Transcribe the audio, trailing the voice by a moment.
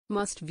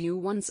Must View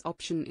Once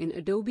option in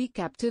Adobe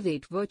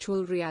Captivate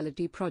Virtual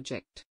Reality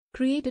project.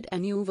 Created a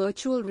new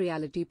virtual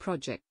reality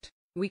project.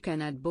 We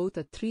can add both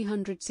a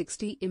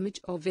 360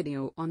 image or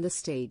video on the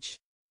stage.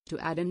 To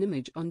add an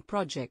image on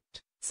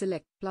project,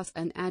 select plus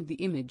and add the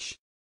image.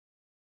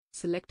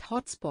 Select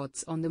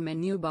hotspots on the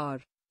menu bar.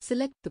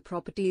 Select the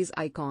properties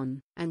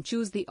icon and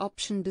choose the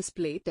option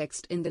Display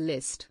Text in the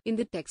list. In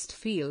the text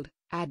field,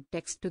 add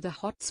text to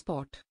the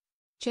hotspot.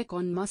 Check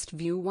on Must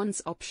View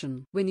Once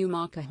option. When you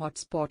mark a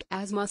hotspot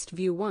as Must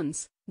View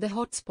Once, the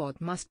hotspot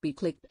must be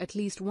clicked at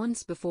least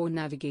once before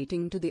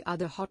navigating to the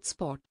other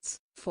hotspots.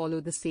 Follow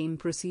the same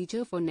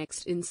procedure for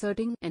next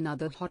inserting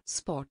another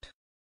hotspot.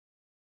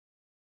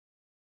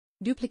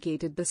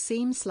 Duplicated the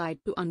same slide.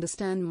 To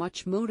understand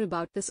much more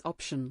about this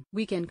option,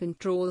 we can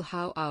control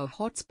how our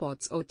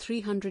hotspots or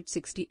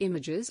 360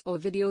 images or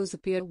videos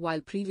appear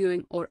while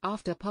previewing or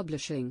after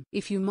publishing.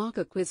 If you mark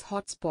a quiz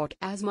hotspot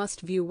as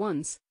Must View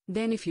Once,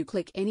 then if you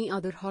click any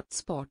other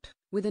hotspot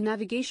with a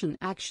navigation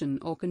action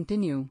or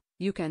continue,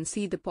 you can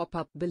see the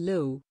pop-up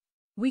below.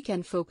 We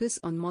can focus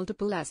on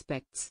multiple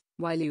aspects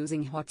while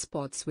using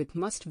hotspots with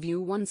Must View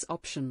Once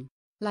option.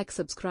 Like,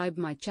 subscribe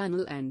my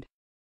channel and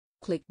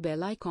click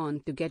bell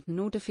icon to get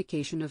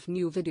notification of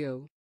new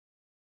video.